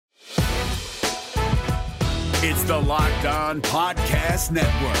It's the Locked On Podcast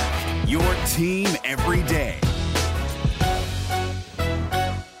Network, your team every day.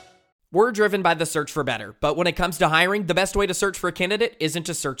 We're driven by the search for better, but when it comes to hiring, the best way to search for a candidate isn't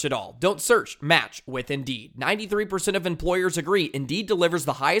to search at all. Don't search, match with Indeed. 93% of employers agree Indeed delivers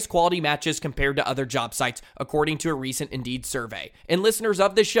the highest quality matches compared to other job sites, according to a recent Indeed survey. And listeners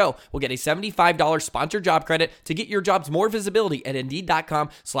of this show will get a $75 sponsored job credit to get your jobs more visibility at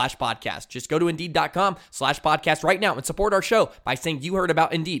Indeed.com/podcast. Just go to Indeed.com/podcast right now and support our show by saying you heard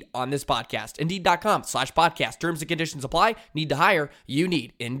about Indeed on this podcast. Indeed.com/podcast. Terms and conditions apply. Need to hire? You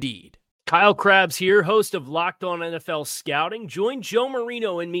need Indeed. Kyle Krabs here, host of Locked On NFL Scouting. Join Joe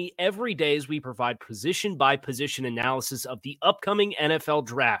Marino and me every day as we provide position-by-position analysis of the upcoming NFL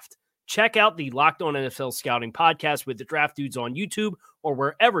Draft. Check out the Locked On NFL Scouting podcast with the Draft Dudes on YouTube or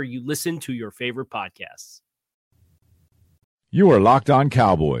wherever you listen to your favorite podcasts. You are Locked On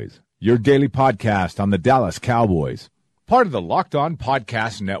Cowboys, your daily podcast on the Dallas Cowboys. Part of the Locked On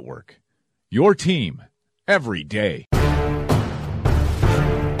Podcast Network, your team every day.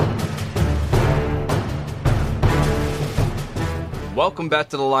 Welcome back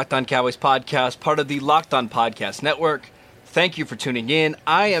to the Locked On Cowboys podcast, part of the Locked On Podcast Network. Thank you for tuning in.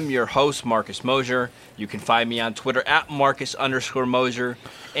 I am your host, Marcus Mosher. You can find me on Twitter at Marcus_Mosher.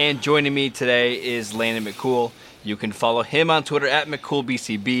 And joining me today is Landon McCool. You can follow him on Twitter at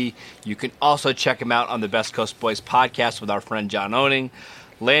McCoolBCB. You can also check him out on the Best Coast Boys podcast with our friend John Owning.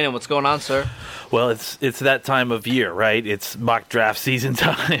 Landon, what's going on, sir? Well, it's that time of year, right? It's mock draft season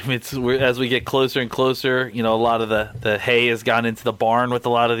time. As we get closer and closer, a lot of the hay has gone into the barn with a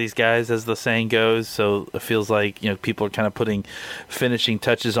lot of these guys, as the saying goes. So it feels like people are kind of putting finishing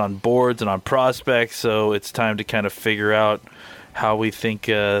touches on boards and on prospects. So it's time to kind of figure out how we think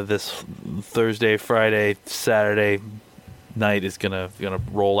this Thursday, Friday, Saturday night is gonna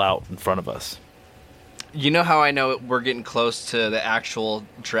roll out in front of us. You know how I know we're getting close to the actual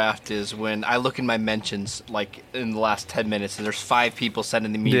draft is when I look in my mentions, like in the last 10 minutes, and there's 5 people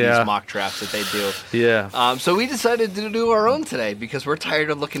sending me these mock drafts that they do. Yeah. So we decided to do our own today because we're tired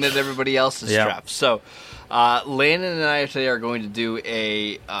of looking at everybody else's drafts. So Landon and I today are going to do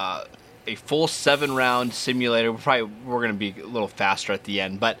a full 7-round simulator. We're going to be a little faster at the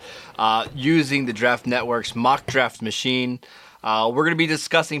end, but using the Draft Network's mock draft machine. We're going to be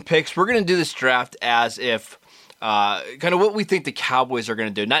discussing picks. We're going to do this draft as if kind of what we think the Cowboys are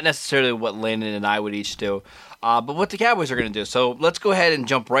going to do. Not necessarily what Landon and I would each do, but what the Cowboys are going to do. So let's go ahead and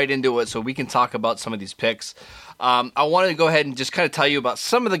jump right into it so we can talk about some of these picks. I wanted to go ahead and just kind of tell you about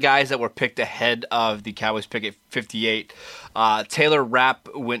some of the guys that were picked ahead of the Cowboys pick at 58. Taylor Rapp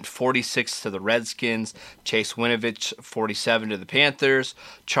went 46 to the Redskins. Chase Winovich, 47 to the Panthers.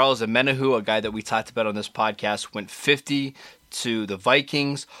 Charles Omenihu, a guy that we talked about on this podcast, went 50 to the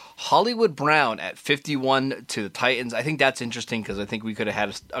Vikings. Hollywood Brown at 51 to the Titans. I think that's interesting because I think we could have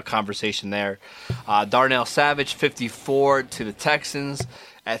had a conversation there. Darnell Savage, 54 to the Texans.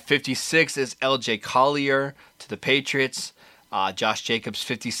 At 56 is L.J. Collier to the Patriots. Josh Jacobs,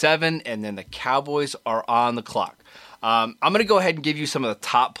 57. And then the Cowboys are on the clock. I'm going to go ahead and give you some of the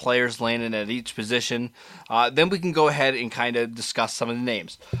top players landing at each position. Then we can go ahead and kind of discuss some of the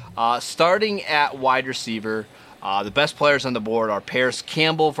names. Starting at wide receiver, the best players on the board are Paris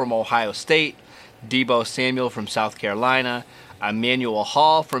Campbell from Ohio State, Deebo Samuel from South Carolina, Emmanuel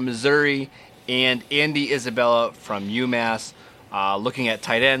Hall from Missouri, and Andy Isabella from UMass. Looking at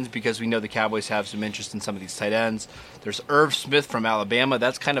tight ends, because we know the Cowboys have some interest in some of these tight ends. There's Irv Smith from Alabama.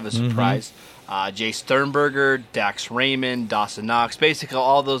 That's kind of a surprise. Jay Sternberger, Dax Raymond, Dawson Knox, basically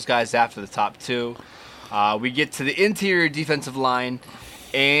all those guys after the top 2. We get to the interior defensive line,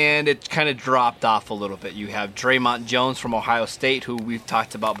 and it kind of dropped off a little bit. You have Draymond Jones from Ohio State, who we've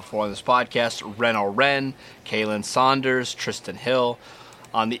talked about before on this podcast, Reno Wren, Kalen Saunders, Tristan Hill.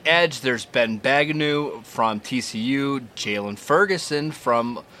 On the edge, there's Ben Baganu from TCU, Jalen Ferguson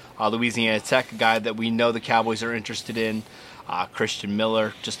from Louisiana Tech, a guy that we know the Cowboys are interested in. Christian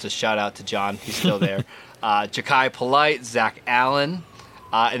Miller, just a shout out to John, he's still there. Ja'Kai Polite, Zach Allen.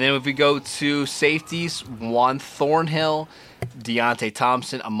 And then if we go to safeties, Juan Thornhill, Deontay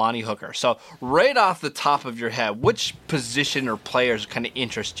Thompson, Amani Hooker. So right off the top of your head, which position or players kind of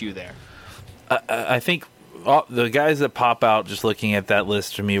interest you there? I think the guys that pop out just looking at that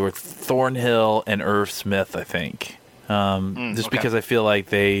list for me were Thornhill and Irv Smith, I think. Because I feel like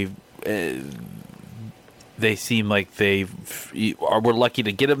they seem like we're lucky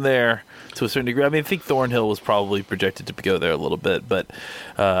to get him there to a certain degree. I mean, I think Thornhill was probably projected to go there a little bit, but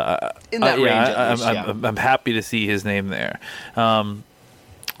in that range, I'm happy to see his name there.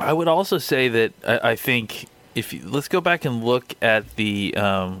 I would also say that I think let's go back and look at the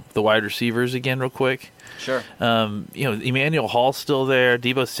wide receivers again real quick. Sure. Emmanuel Hall's still there.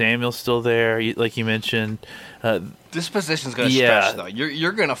 Deebo Samuel's still there, like you mentioned. This position's going to stretch, though.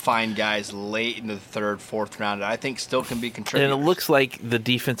 You're going to find guys late in the third, fourth round that I think still can be contributors. And it looks like the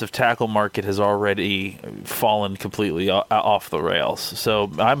defensive tackle market has already fallen completely off the rails. So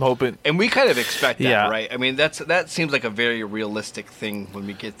I'm hoping, and we kind of expect that, right? I mean, that seems like a very realistic thing when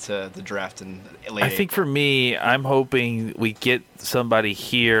we get to the draft in late. I think for me, I'm hoping we get somebody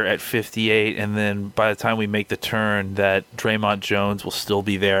here at 58, and then by the time we make the turn, that Draymond Jones will still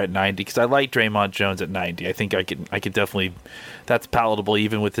be there at 90. Because I like Draymond Jones at 90. I think I could definitely. That's palatable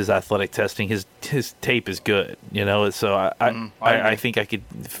even with his athletic testing. His tape is good, So I think I could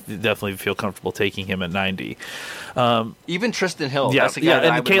definitely feel comfortable taking him at 90. Even Tristan Hill, yeah, that's a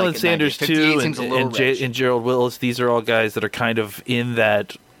guy and Kalen Sanders too, and Gerald Willis. These are all guys that are kind of in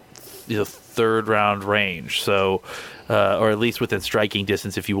that third round range. So. Or at least within striking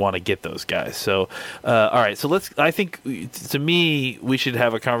distance if you want to get those guys. So, all right. So I think, to me, we should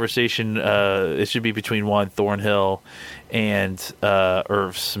have a conversation. It should be between Juan Thornhill and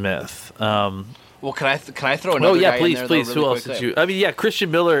Irv Smith. Well, can I throw another guy in there? Please. Who else did you? I mean,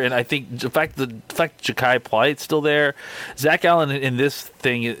 Christian Miller, and I think the fact Ja'Kai Polite's still there. Zach Allen in this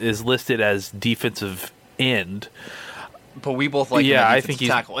thing is listed as defensive end. But we both like I think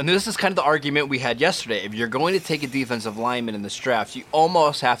tackle. And this is kind of the argument we had yesterday. If you're going to take a defensive lineman in this draft, you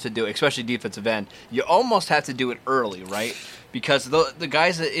almost have to do it, especially defensive end, you almost have to do it early, right? Because the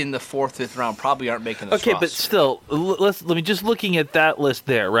guys in the 4th, 5th round probably aren't making this roster. But still, let me just looking at that list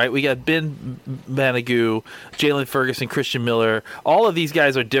there, right? We got Ben Managu, Jalen Ferguson, Christian Miller. All of these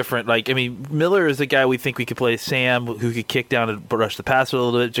guys are different. Miller is a guy we think we could play Sam, who could kick down and rush the passer a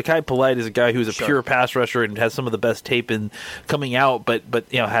little bit. Ja'Kai Polite is a guy who's a pure pass rusher and has some of the best tape in coming out, but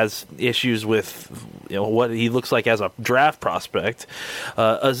has issues with what he looks like as a draft prospect.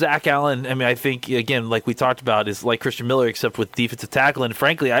 Zach Allen, I think, again, like we talked about, is like Christian Miller, except with defensive tackle, and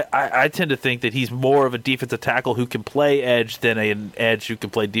frankly, I tend to think that he's more of a defensive tackle who can play edge than an edge who can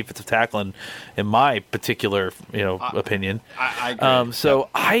play defensive tackle. In my particular, opinion, I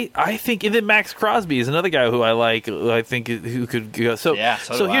agree. I think, and then Max Crosby is another guy who I like. I think who could go. So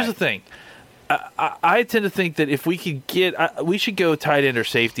here's the thing. I tend to think that if we could we should go tight end or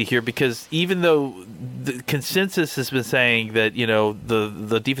safety here, because even though the consensus has been saying that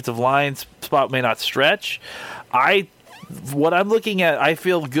the defensive line spot may not stretch, what I'm looking at, I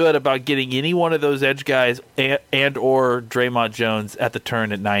feel good about getting any one of those edge guys and or Draymond Jones at the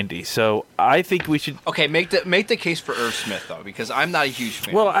turn at 90. So I think we should. Okay, make the case for Irv Smith though, because I'm not a huge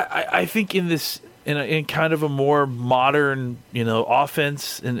fan. Well, I think in this. In kind of a more modern,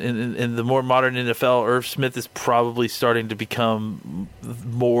 offense, in the more modern NFL, Irv Smith is probably starting to become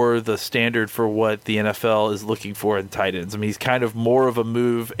more the standard for what the NFL is looking for in tight ends. He's kind of more of a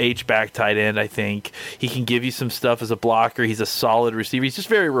move H-back tight end, I think. He can give you some stuff as a blocker. He's a solid receiver. He's just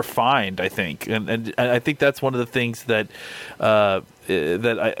very refined, I think. And I think that's one of the things that that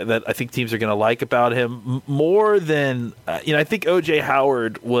I think teams are going to like about him more than I think O.J.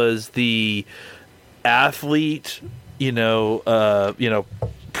 Howard was the athlete,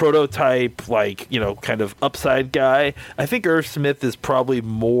 prototype, kind of upside guy. I think Irv Smith is probably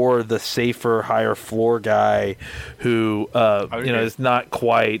more the safer, higher floor guy who, is not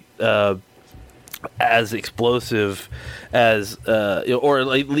quite as explosive as, or at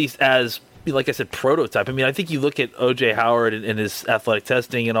least as, like I said, prototype. I think you look at O.J. Howard and his athletic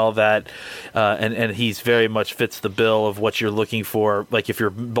testing and all that, and he's very much fits the bill of what you're looking for. Like if you're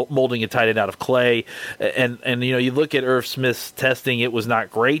molding a tight end out of clay, and you look at Irv Smith's testing, it was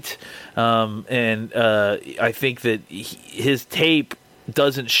not great, and I think that his tape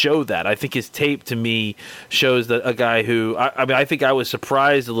doesn't show that. I think his tape to me shows that a guy who I think I was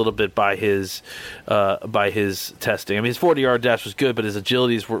surprised a little bit by his testing. His 40-yard dash was good, but his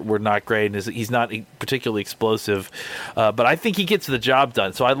agilities were not great, and he's not particularly explosive. But I think he gets the job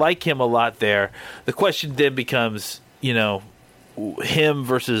done, so I like him a lot there. The question then becomes, him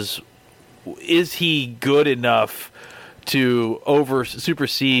versus, is he good enough to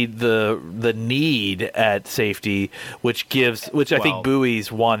supersede the need at safety, which I think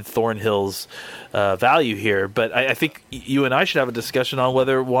buoys Juan Thornhill's value here. But I think you and I should have a discussion on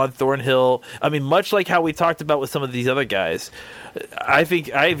whether Juan Thornhill, much like how we talked about with some of these other guys, I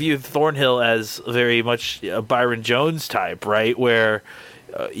think I view Thornhill as very much a Byron Jones type, right? Where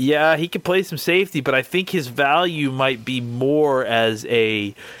he can play some safety, but I think his value might be more as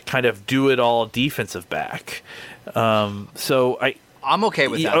a kind of do-it-all defensive back. I'm okay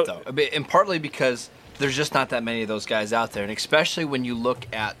with that, though, and partly because there's just not that many of those guys out there. And especially when you look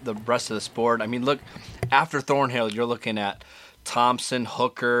at the rest of this board, I mean, look, after Thornhill, you're looking at Thompson,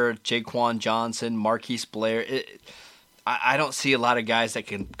 Hooker, Jaquan Johnson, Marquise Blair. I don't see a lot of guys that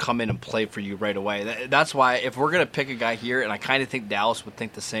can come in and play for you right away. That's why if we're going to pick a guy here, and I kind of think Dallas would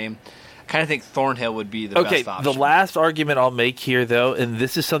think the same, I kind of think Thornhill would be the best option. The last argument I'll make here, though, and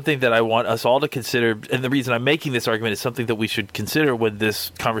this is something that I want us all to consider, and the reason I'm making this argument is something that we should consider when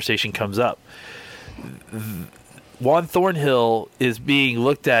this conversation comes up. Juan Thornhill is being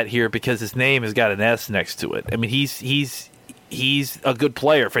looked at here because his name has got an S next to it. I mean, he's a good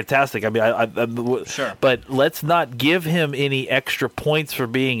player, fantastic. I mean, sure. But let's not give him any extra points for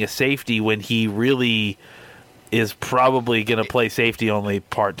being a safety when he really is probably going to play safety only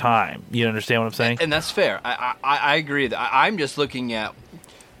part time. You understand what I'm saying? And that's fair. I agree. I'm just looking at,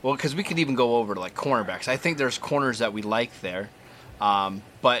 well, because we could even go over to like cornerbacks. I think there's corners that we like there,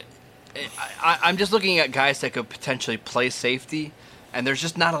 but I'm just looking at guys that could potentially play safety. And there's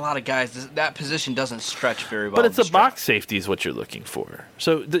just not a lot of guys. That position doesn't stretch very well. But it's a box safety is what you're looking for.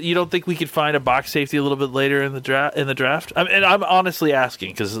 So you don't think we could find a box safety a little bit later in the draft? And I'm honestly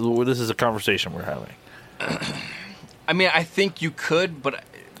asking because this is a conversation we're having. I mean, I think you could, but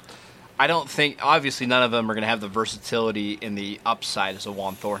I don't think. Obviously, none of them are going to have the versatility and the upside as a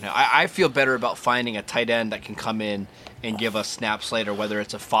Juan Thornhill. I feel better about finding a tight end that can come in and give us snaps later, whether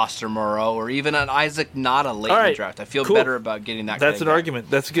it's a Foster Moreau or even an Isaac Nada late in the draft. I feel better about getting that. That's an argument.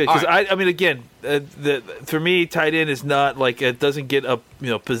 That's good because I mean, again, for me, tight end is not like it doesn't get a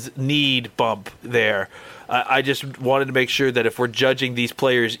need bump there. I just wanted to make sure that if we're judging these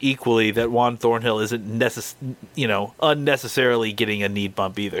players equally, that Juan Thornhill isn't unnecessarily getting a need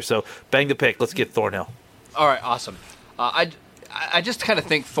bump either. So bang the pick. Let's get Thornhill. All right, awesome. I just kind of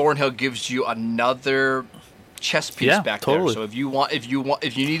think Thornhill gives you another chess piece back there. So if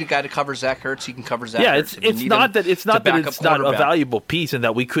you need a guy to cover Zach Ertz, he can cover Zach Ertz. It's not that it's not a valuable piece and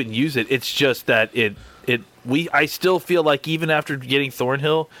that we couldn't use it. It's just that I still feel like even after getting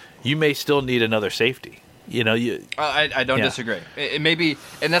Thornhill, you may still need another safety. I don't disagree. It may be,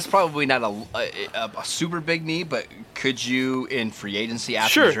 and that's probably not a super big need, but could you in free agency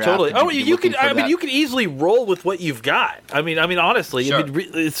after the draft? Sure, totally. Oh, you could. I mean, you could easily roll with what you've got. I mean, honestly, sure.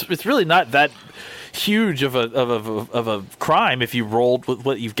 It's really not that huge of a crime if you rolled with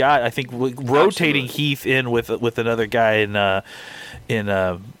what you've got. I think rotating Heath in with another guy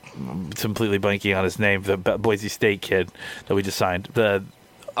in completely blanking on his name, the Boise State kid that we just signed.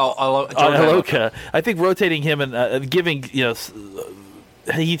 Aloka. I think rotating him and giving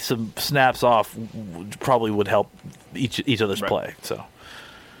Heath some snaps off probably would help each other's play. So.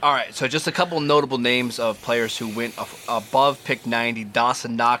 All right, so just a couple notable names of players who went above pick 90.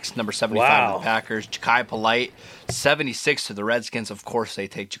 Dawson Knox, number 75 to the Packers. Ja'Kai Polite, 76 to the Redskins. Of course, they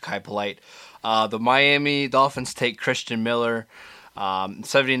take Ja'Kai Polite. The Miami Dolphins take Christian Miller.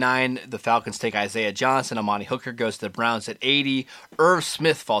 79, the Falcons take Isaiah Johnson. Amani Hooker goes to the Browns at 80. Irv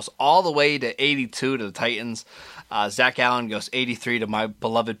Smith falls all the way to 82 to the Titans. Zach Allen goes 83 to my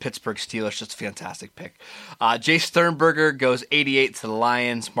beloved Pittsburgh Steelers. Just a fantastic pick. Jay Sternberger goes 88 to the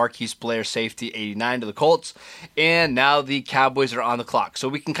Lions. Marquise Blair, safety, 89 to the Colts. And now the Cowboys are on the clock. So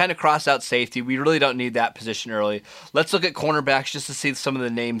we can kind of cross out safety. We really don't need that position early. Let's look at cornerbacks just to see some of the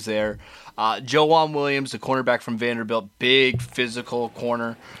names there. Joejuan Williams, the cornerback from Vanderbilt, big physical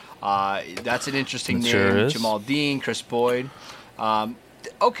corner. That's an interesting name. Sure Jamal Dean, Chris Boyd.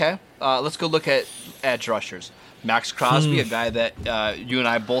 Okay, let's go look at edge rushers. Max Crosby, a guy that you and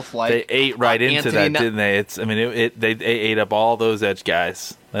I both like. They ate right into that, didn't they? They ate up all those edge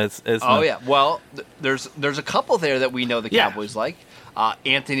guys. Yeah. Well, there's a couple there that we know the Cowboys like.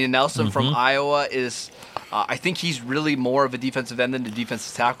 Anthony Nelson from Iowa is. I think he's really more of a defensive end than a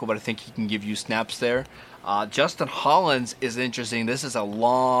defensive tackle, but I think he can give you snaps there. Justin Hollins is interesting. This is a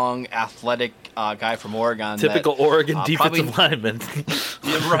long, athletic guy from Oregon. Typical Oregon defensive lineman.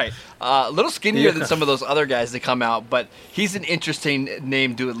 Yeah, right. A little skinnier than some of those other guys that come out, but he's an interesting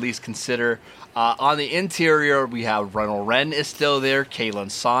name to at least consider. On the interior, we have Ronald Wren is still there, Kalen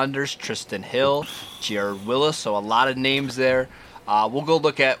Saunders, Tristan Hill, Jared Willis, so a lot of names there. We'll go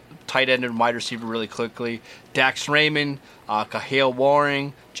look at tight end and wide receiver really quickly. Dax Raymond, Kahale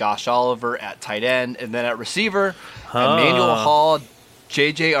Waring, Josh Oliver at tight end, and then at receiver, Emmanuel Hall,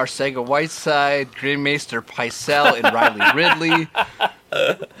 J.J. Arcega-Whiteside, Greenmaster Picel, and Riley Ridley,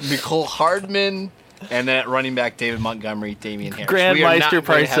 Nicole Hardman, and then at running back, David Montgomery, Damian Harris. Grandmeister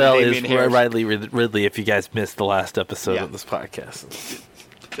Picel is Riley Ridley if you guys missed the last episode of this podcast.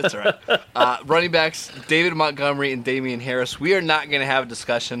 That's all right. Running backs, David Montgomery and Damian Harris. We are not going to have a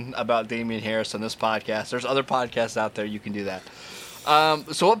discussion about Damian Harris on this podcast. There's other podcasts out there. You can do that.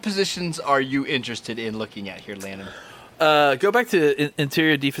 So what positions are you interested in looking at here, Landon? Go back to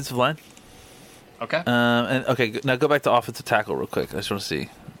interior defensive line. Okay. Now go back to offensive tackle real quick. I just want to see.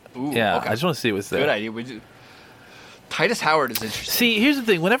 Ooh, yeah, okay. I just want to see what's there. Good idea. Titus Howard is interesting. See, here's the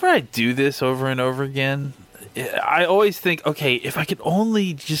thing. Whenever I do this over and over again, I always think, okay, if I could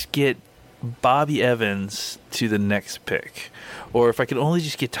only just get Bobby Evans to the next pick, or if I could only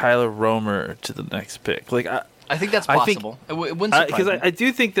just get Tyler Romer to the next pick. Like I think that's possible. It wouldn't surprise me. Because I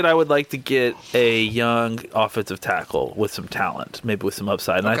do think that I would like to get a young offensive tackle with some talent, maybe with some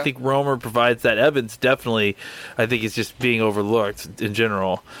upside. And I think Romer provides that. Evans definitely, I think, is just being overlooked in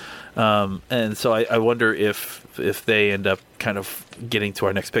general. And so I wonder if they end up kind of getting to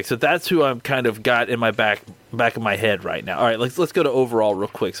our next pick. So that's who I'm kind of got in my back of my head right now. All right, let's go to overall real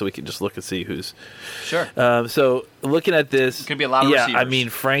quick so we can just look and see who's. Sure. So looking at this, it could be a lot of receivers. I mean,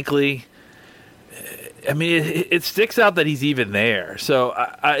 frankly. It sticks out that he's even there. So,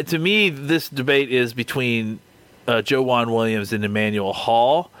 to me, this debate is between Joejuan Williams and Emmanuel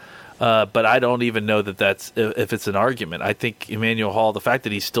Hall, but I don't even know that's if it's an argument. I think Emmanuel Hall, the fact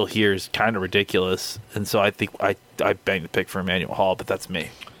that he's still here is kind of ridiculous, and so I think I bang the pick for Emmanuel Hall, but that's me.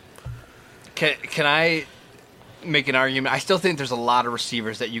 Can I make an argument? I still think there's a lot of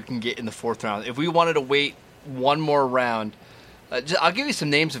receivers that you can get in the 4th round. If we wanted to wait one more round. I'll give you some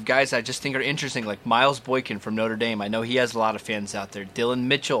names of guys I just think are interesting, like Miles Boykin from Notre Dame. I know he has a lot of fans out there. Dylan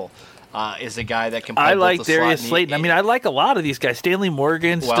Mitchell is a guy that can play I both like the Darius slot Slayton. I like a lot of these guys. Stanley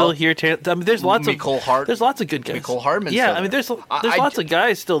Morgan still here. There's lots of good guys. Nicole Hardman. Yeah, there's lots of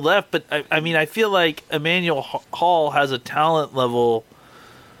guys still left, but I feel like Emmanuel Hall has a talent level.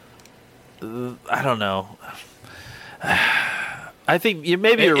 I don't know. I think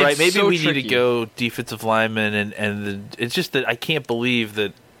maybe you're right. Maybe we need to go defensive lineman, and it's just that I can't believe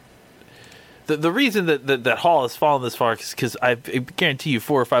that the reason that Hall has fallen this far is because I guarantee you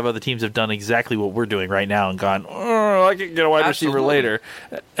 4 or 5 other teams have done exactly what we're doing right now and gone, I can get a wide receiver later,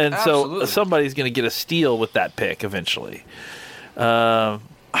 and so somebody's going to get a steal with that pick eventually. To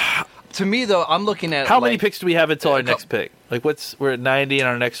me, though, I'm looking at how many picks do we have until our next pick? Like we're at 90, and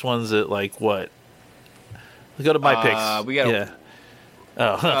our next one's at like what? Let's go to my picks. We got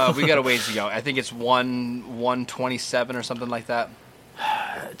we got a ways to go. I think it's 127 or something like that.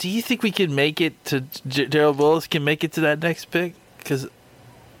 Do you think we can make it to Gerald Willis? Can make it to that next pick?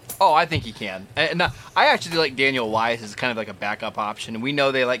 I think he can. And I actually like Daniel Wise as kind of like a backup option. And we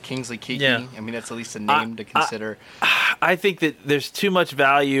know they like Kingsley Keke. Yeah. I mean, that's at least a name to consider. I think that there's too much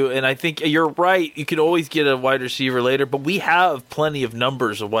value, and I think you're right. You could always get a wide receiver later, but we have plenty of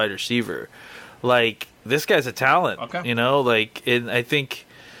numbers of wide receiver. Like, this guy's a talent, and I think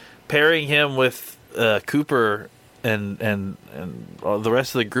pairing him with Cooper and the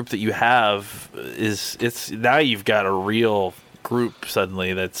rest of the group that you have it's now you've got a real group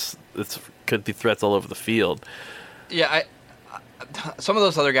suddenly that's could be threats all over the field. Yeah, some of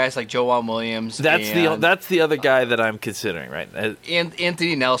those other guys like Joejuan Williams. That's the other guy that I'm considering, right? And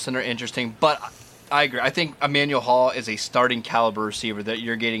Anthony Nelson are interesting, but I agree. I think Emmanuel Hall is a starting caliber receiver that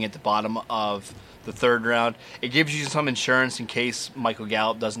you're getting at the bottom of the 3rd round. It gives you some insurance in case Michael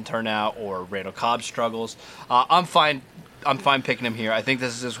Gallup doesn't turn out or Randall Cobb struggles. I'm fine picking him here. I think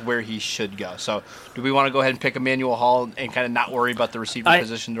this is where he should go. So, do we want to go ahead and pick Emmanuel Hall and kind of not worry about the receiver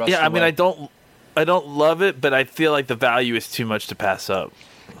position the rest of the way? I don't love it, but I feel like the value is too much to pass up.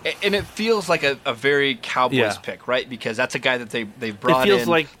 And it feels like a very Cowboys pick, right? Because that's a guy that they've brought in. It feels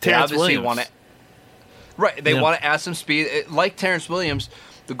like Terrence Williams. They want to add some speed. Like Terrence Williams,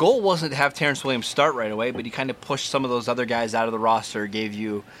 the goal wasn't to have Terrence Williams start right away, but he kind of pushed some of those other guys out of the roster, gave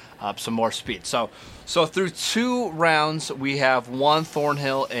you some more speed. So through 2 rounds, we have Juan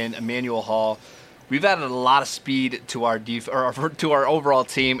Thornhill and Emmanuel Hall. We've added a lot of speed to our to our overall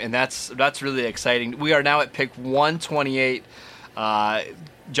team, and that's really exciting. We are now at pick 128.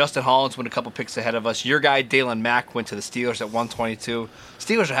 Justin Hollins went a couple picks ahead of us. Your guy Dalen Mack went to the Steelers at 122.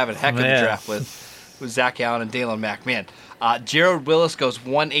 Steelers are having a heck of a draft with Zach Allen and Dalen Mack. Man, Gerald Willis goes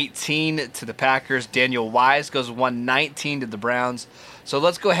 118 to the Packers. Daniel Wise goes 119 to the Browns. So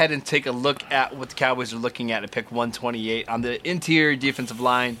let's go ahead and take a look at what the Cowboys are looking at pick 128 on the interior defensive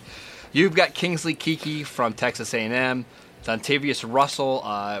line. You've got Kingsley Keke from Texas A&M, Dontavius Russell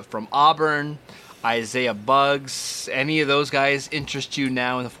from Auburn, Isaiah Buggs. Any of those guys interest you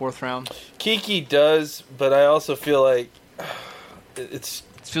now in the 4th round? Keke does, but I also feel like it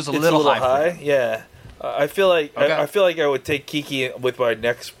feels a little high. Yeah, I feel like I would take Keke with my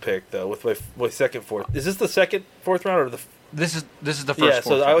next pick though, with my second, 4th. Is this the second, 4th round or the? This is the first. Yeah,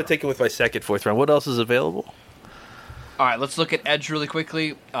 so I would take it with my second, 4th round. What else is available? All right, let's look at edge really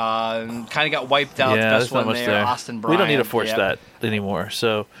quickly. Kind of got wiped out. Yeah, the best one there, Austin Bryant. We don't need to force that anymore.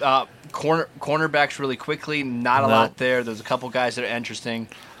 So cornerbacks really quickly. Not a lot there. There's a couple guys that are interesting.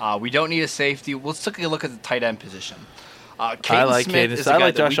 We don't need a safety. Let's take a look at the tight end position. I like Caden. I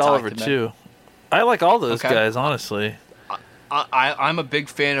like Josh Oliver too. I like all those guys, honestly. I'm a big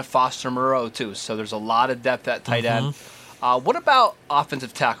fan of Foster Moreau too. So there's a lot of depth at tight end. What about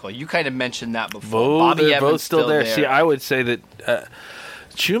offensive tackle? You kind of mentioned that before. Bobby Evans both still there. See, I would say that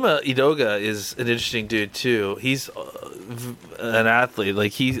Chuma Edoga is an interesting dude too. He's an athlete.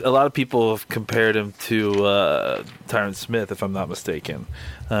 Like a lot of people have compared him to Tyron Smith, if I'm not mistaken,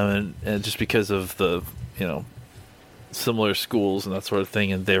 and just because of the similar schools and that sort of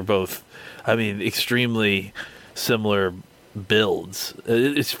thing. And they're both, extremely similar builds.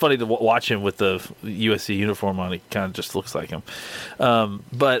 It's funny to watch him with the USC uniform on. It kind of just looks like him.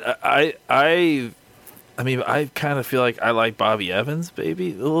 But I kind of feel like I like Bobby Evans a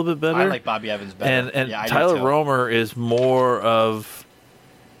little bit better. I like Bobby Evans better. And Tyler Romer is more of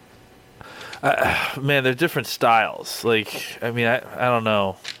they're different styles. I don't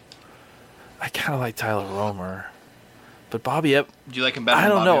know. I kind of like Tyler Romer. But Bobby Evans... Do you like him better I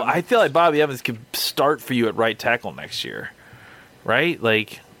don't know. Evans? I feel like Bobby Evans could start for you at right tackle next year. Right?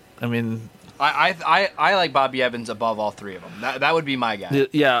 I like Bobby Evans above all three of them. That would be my guy.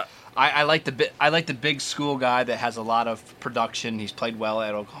 Yeah. I like the big school guy that has a lot of production. He's played well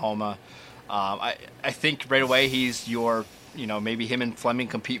at Oklahoma. I think right away he's your, maybe him and Fleming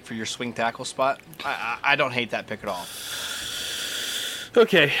compete for your swing tackle spot. I don't hate that pick at all.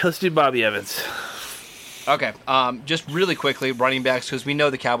 Okay, let's do Bobby Evans. Okay, just really quickly, running backs, because we know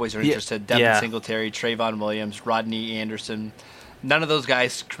the Cowboys are interested. Devin Singletary, Trayvon Williams, Rodney Anderson. None of those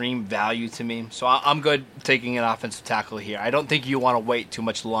guys scream value to me, so I'm good taking an offensive tackle here. I don't think you want to wait too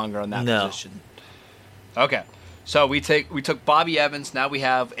much longer on that position. Okay, so we took Bobby Evans. Now we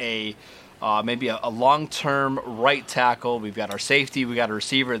have maybe a long-term right tackle. We've got our safety. We got a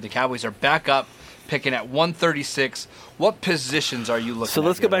receiver. The Cowboys are back up, picking at 136. What positions are you looking at? So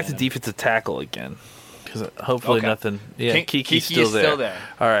let's go back to defensive tackle again. Because hopefully nothing. Yeah, Kiki's still there.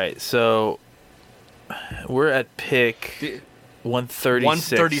 All right, so we're at pick 136.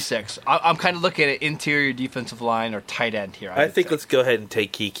 136. I'm kind of looking at interior defensive line or tight end here. I think let's go ahead and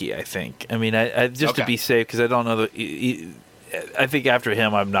take Kiki. I think. I just to be safe, because I don't know I think after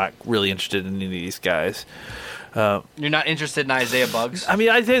him, I'm not really interested in any of these guys. You're not interested in Isaiah Buggs?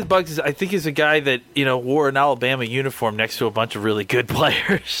 Isaiah Buggs I think is a guy that wore an Alabama uniform next to a bunch of really good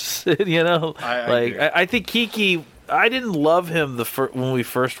players. I agree. I think Kiki. I didn't love him when we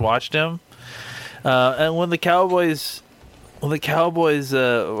first watched him, and when the Cowboys, I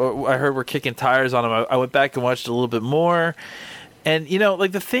heard were kicking tires on him. I went back and watched a little bit more, and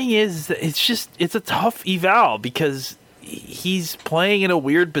the thing is, it's a tough eval because he's playing in a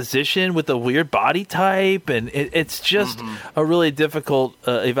weird position with a weird body type, and it's just a really difficult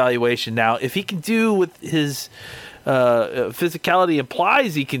evaluation. Now, if he can do what his physicality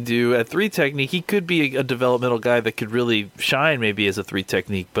implies he can do at 3 technique, he could be a developmental guy that could really shine maybe as a 3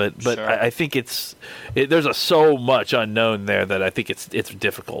 technique. But sure. I think there's so much unknown there that I think it's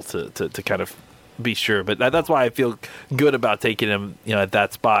difficult to kind of be sure. But that's why I feel good about taking him at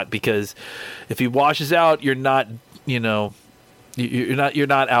that spot, because if he washes out, you're not you're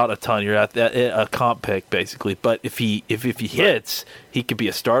not out a ton. You're at a comp pick basically. But if he hits, he could be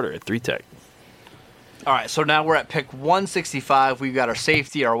a starter at 3 tech. All right, so now we're at pick 165. We've got our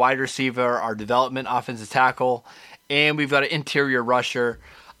safety, our wide receiver, our development offensive tackle, and we've got an interior rusher.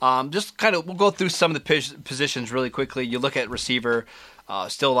 We'll go through some of the positions really quickly. You look at receiver,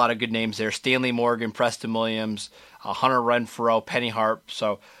 still a lot of good names there: Stanley Morgan, Preston Williams, Hunter Renfrow, Penny Harp.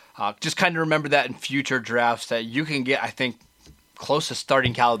 So just kind of remember that in future drafts that you can get, I think, close to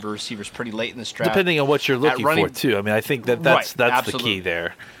starting caliber receivers pretty late in this draft. Depending on what you're looking for, too. I think that's the key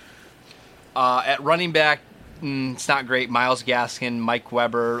there. At running back, it's not great. Myles Gaskin, Mike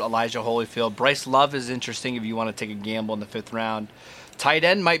Weber, Elijah Holyfield. Bryce Love is interesting if you want to take a gamble in the 5th round. Tight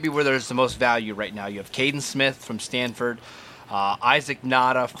end might be where there's the most value right now. You have Caden Smith from Stanford, Isaac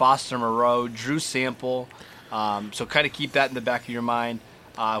Nada, Foster Moreau, Drew Sample. So kind of keep that in the back of your mind.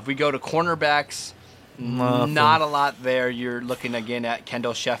 If we go to cornerbacks, not a lot there. You're looking again at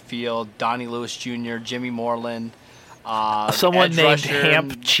Kendall Sheffield, Donnie Lewis Jr., Jimmy Moreland. Someone named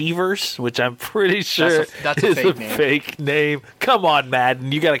Hamp Cheevers, which I'm pretty sure that's is a name. Fake name. Come on,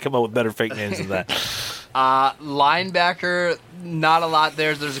 Madden. You got to come up with better fake names than that. Linebacker, not a lot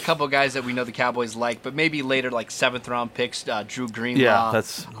there. There's a couple of guys that we know the Cowboys like, but maybe later, like 7th round picks. Drew Greenlaw,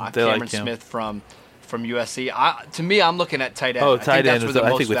 Cameron Smith from from USC. To me, I'm looking at tight end. Oh, tight end is,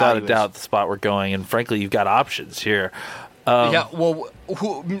 I think, without a doubt, is. the spot we're going. And frankly, you've got options here. Yeah, well,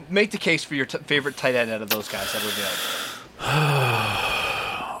 make the case for your favorite tight end out of those guys that are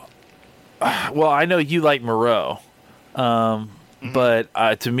available. Well, I know you like Moreau,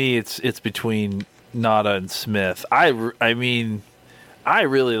 but to me, it's between Nada and Smith. I mean, I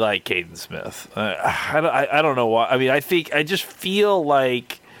really like Caden Smith. I don't know why. I mean, I just feel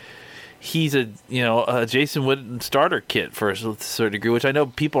like he's a Jason Witten starter kit for a certain degree, which I know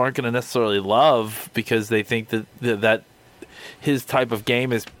people aren't going to necessarily love because they think that his type of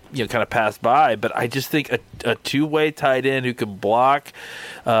game is kind of passed by. But I just think a two-way tight end who can block.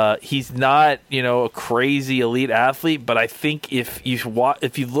 He's not a crazy elite athlete, but I think if you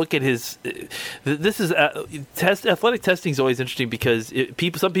look at his, this is athletic testing is always interesting because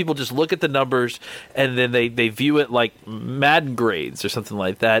some people just look at the numbers and then they view it like Madden grades or something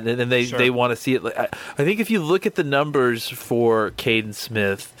like that, and then they want to see it. I think if you look at the numbers for Caden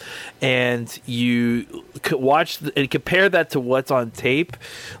Smith and you watch and compare that to what's on tape,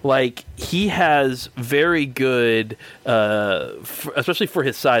 like he has very good, especially for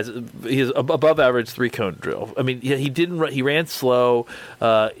his size. He has above average 3-cone drill. I mean, he ran slow.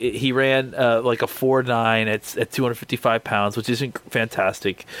 He ran like a 4.9 at 255 pounds, which isn't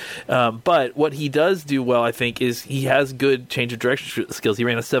fantastic. But what he does do well, I think, is he has good change of direction skills. He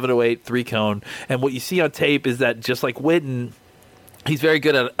ran a 7.08 3-cone, and what you see on tape is that just like Witten, he's very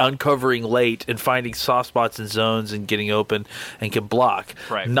good at uncovering late and finding soft spots in zones and getting open and can block.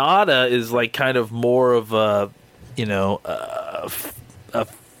 Right. Nada is like kind of more of well,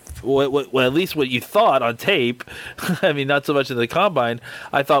 at least what you thought on tape, I mean, not so much in the combine,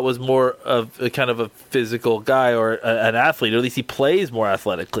 I thought was more of a kind of a physical guy or an athlete, or at least he plays more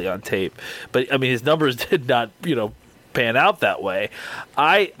athletically on tape. But, I mean, his numbers did not, pan out that way.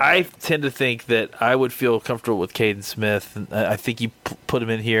 I tend to think that I would feel comfortable with Caden Smith. And I think you put him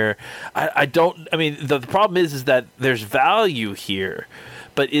in here. The problem is that there's value here,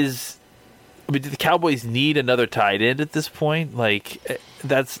 but do the Cowboys need another tight end at this point? Well,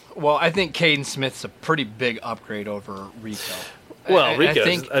 I think Caden Smith's a pretty big upgrade over Rico. Well, Rico,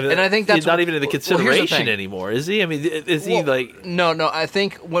 I think that's he's not even in the consideration anymore, is he? I mean, he like? No. I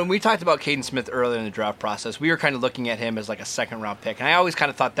think when we talked about Caden Smith earlier in the draft process, we were kind of looking at him as like a second-round pick, and I always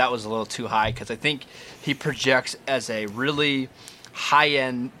kind of thought that was a little too high because I think he projects as a really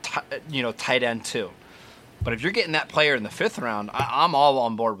high-end, tight end too. But if you're getting that player in the 5th round, I'm all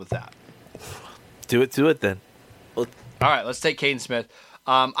on board with that. Do it then. All right, let's take Caden Smith.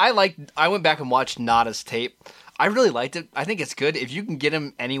 I went back and watched Nada's tape. I really liked it. I think it's good. If you can get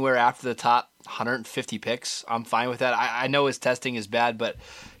him anywhere after the top 150 picks, I'm fine with that. I know his testing is bad, but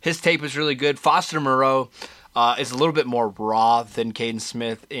his tape is really good. Foster Moreau is a little bit more raw than Caden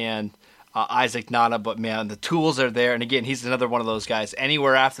Smith and Isaac Nada, but man, the tools are there. And again, he's another one of those guys.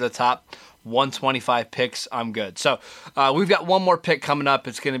 Anywhere after the top 125 picks, I'm good. So we've got one more pick coming up.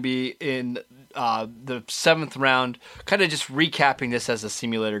 It's going to be in the 7th round. Kind of just recapping this as the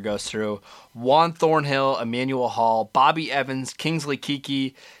simulator goes through. Juan Thornhill, Emmanuel Hall, Bobby Evans, Kingsley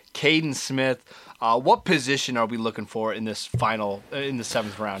Keke, Caden Smith. What position are we looking for in this final, in the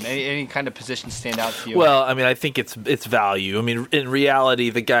 7th round? Any kind of position stand out to you? Well, I mean, I think it's value. I mean, in reality,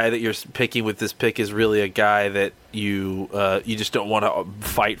 the guy that you're picking with this pick is really a guy that you just don't want to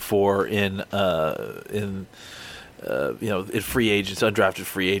fight for in free agents, undrafted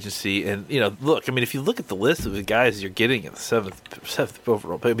free agency. And, look, I mean, if you look at the list of the guys you're getting in the 7th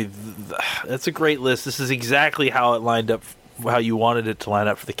overall, I mean, that's a great list. This is exactly how it lined up, how you wanted it to line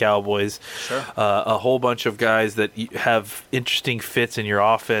up for the Cowboys. Sure. A whole bunch of guys that have interesting fits in your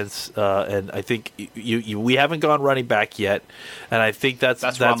offense. And I think we haven't gone running back yet. And I think that's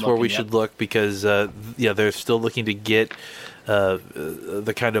where we should look because, they're still looking to get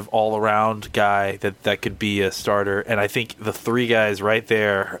the kind of all-around guy that could be a starter. And I think the 3 guys right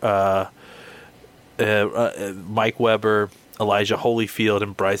there, Mike Weber, Elijah Holyfield,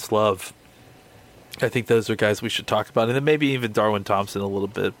 and Bryce Love, I think those are guys we should talk about. And then maybe even Darwin Thompson a little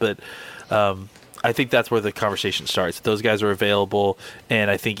bit. But I think that's where the conversation starts. Those guys are available, and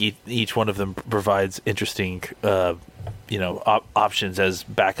I think each one of them provides interesting options as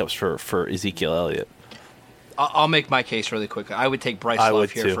backups for Ezekiel Elliott. I'll make my case really quickly. I would take Bryce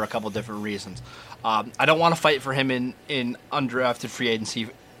Love here for a couple different reasons. I don't want to fight for him in undrafted free agency.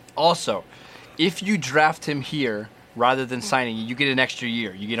 Also, if you draft him here rather than signing, you get an extra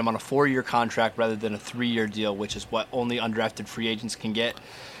year. You get him on a 4-year contract rather than a 3-year deal, which is what only undrafted free agents can get.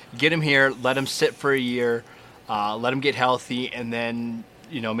 Get him here, let him sit for a year, let him get healthy, and then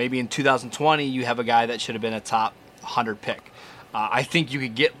maybe in 2020 you have a guy that should have been a top 100 pick. I think you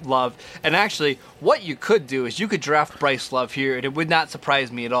could get Love. And actually, what you could do is you could draft Bryce Love here, and it would not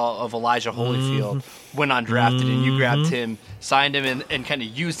surprise me at all if Elijah Holyfield went undrafted and you grabbed him, signed him, and kind of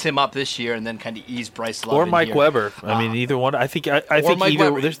used him up this year and then kind of eased Bryce Love. Or Mike here. Weber. I mean, either one. I think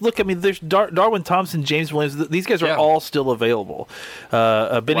either. There's Darwin Thompson, James Williams. These guys are all still available.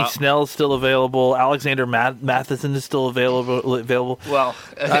 Benny Snell is still available. Alexander Matheson is still available. Well,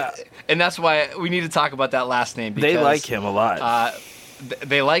 and that's why we need to talk about that last name. Because, they like him a lot.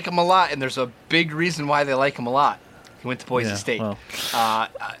 They like him a lot, and there's a big reason why they like him a lot. He went to Boise State. Well.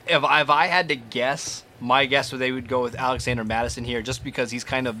 If I had to guess, my guess would they would go with Alexander Mattison here, just because he's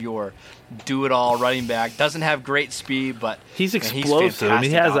kind of your do-it-all running back. Doesn't have great speed, but he's explosive. He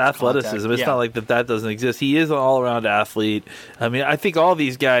has athleticism. It's not like that doesn't exist. He is an all-around athlete. I mean, I think all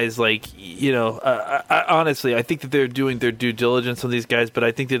these guys, I honestly, I think that they're doing their due diligence on these guys, but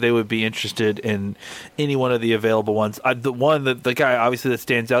I think that they would be interested in any one of the available ones. The guy obviously that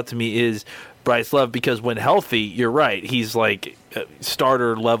stands out to me is Bryce Love, because when healthy, you're right. He's like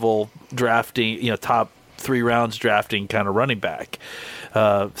starter level drafting, top 3 rounds drafting kind of running back.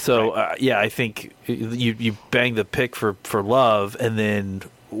 I think you bang the pick for Love, and then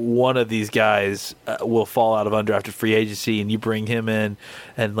one of these guys will fall out of undrafted free agency, and you bring him in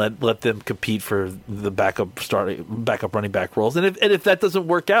and let them compete for the backup running back roles. And if that doesn't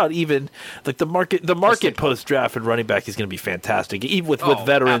work out, even like the market post draft and running back is going to be fantastic, even with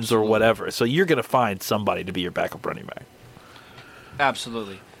veterans absolutely. Or whatever. So you're going to find somebody to be your backup running back.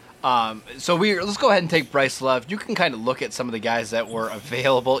 Absolutely. Let's go ahead and take Bryce Love. You can kind of look at some of the guys that were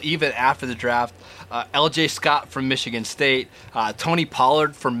available even after the draft. L.J. Scott from Michigan State. Tony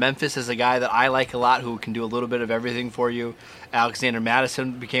Pollard from Memphis is a guy that I like a lot who can do a little bit of everything for you. Alexander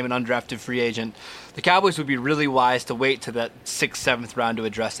Mattison became an undrafted free agent. The Cowboys would be really wise to wait to the 6th, 7th round to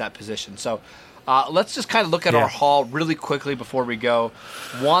address that position. So let's just kind of look at our haul really quickly before we go.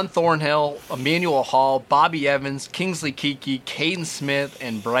 Juan Thornhill, Emmanuel Hall, Bobby Evans, Kingsley Keke, Caden Smith,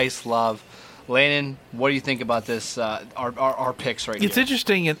 and Bryce Love. Landon, what do you think about this? Our picks right here. It's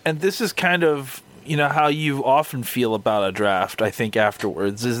interesting, and this is kind of how you often feel about a draft. I think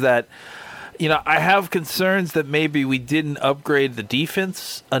afterwards is that I have concerns that maybe we didn't upgrade the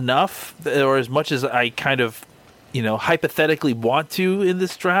defense enough, or as much as I kind of hypothetically want to in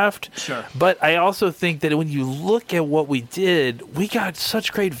this draft. Sure. But I also think that when you look at what we did, we got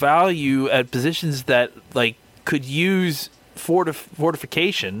such great value at positions that could use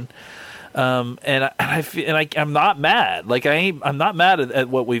fortification. I'm not mad. I'm not mad at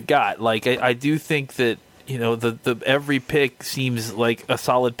what we've got. I do think that the every pick seems like a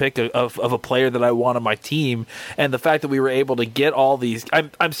solid pick of a player that I want on my team, and the fact that we were able to get all these,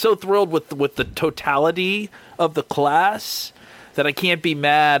 I'm so thrilled with the totality of the class that I can't be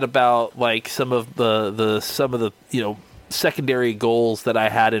mad about some of the secondary goals that I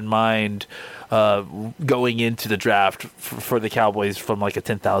had in mind going into the draft for the Cowboys from a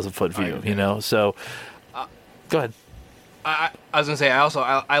 10,000 foot view. So go ahead. I was going to say,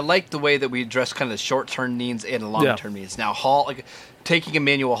 I like the way that we address kind of the short-term needs and the long-term needs. Now, Hall, taking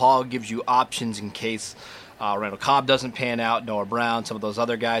Emmanuel Hall gives you options in case Randall Cobb doesn't pan out, Noah Brown, some of those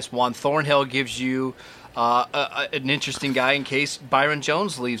other guys. Juan Thornhill gives you an interesting guy in case Byron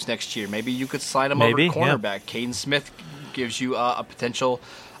Jones leaves next year. Maybe you could slide him over to cornerback. Yeah. Caden Smith gives you a potential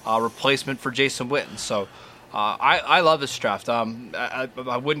replacement for Jason Witten. So I love this draft. I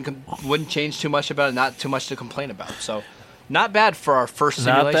wouldn't change too much about it. Not too much to complain about. So not bad for our first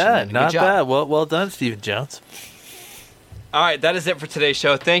simulation. Not bad. Well done, Stephen Jones. All right, that is it for today's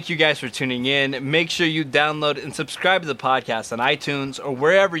show. Thank you guys for tuning in. Make sure you download and subscribe to the podcast on iTunes or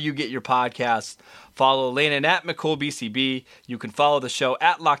wherever you get your podcasts. Follow Landon at McCoolBCB. You can follow the show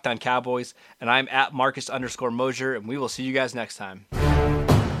at Locked On Cowboys, and I'm at Marcus_Mosier, and we will see you guys next time.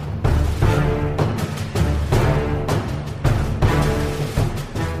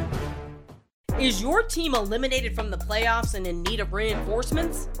 Is your team eliminated from the playoffs and in need of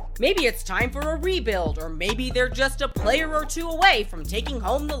reinforcements? Maybe it's time for a rebuild, or maybe they're just a player or two away from taking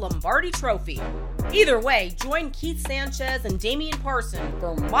home the Lombardi Trophy. Either way, join Keith Sanchez and Damian Parson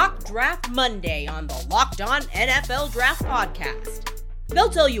for Mock Draft Monday on the Locked On NFL Draft Podcast. They'll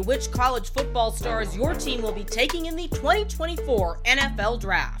tell you which college football stars your team will be taking in the 2024 NFL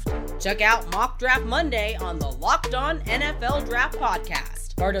Draft. Check out Mock Draft Monday on the Locked On NFL Draft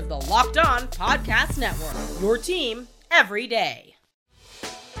Podcast, part of the Locked On Podcast Network, your team every day.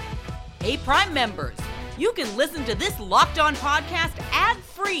 Hey, Prime members, you can listen to this Locked On podcast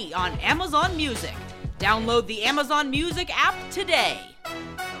ad-free on Amazon Music. Download the Amazon Music app today.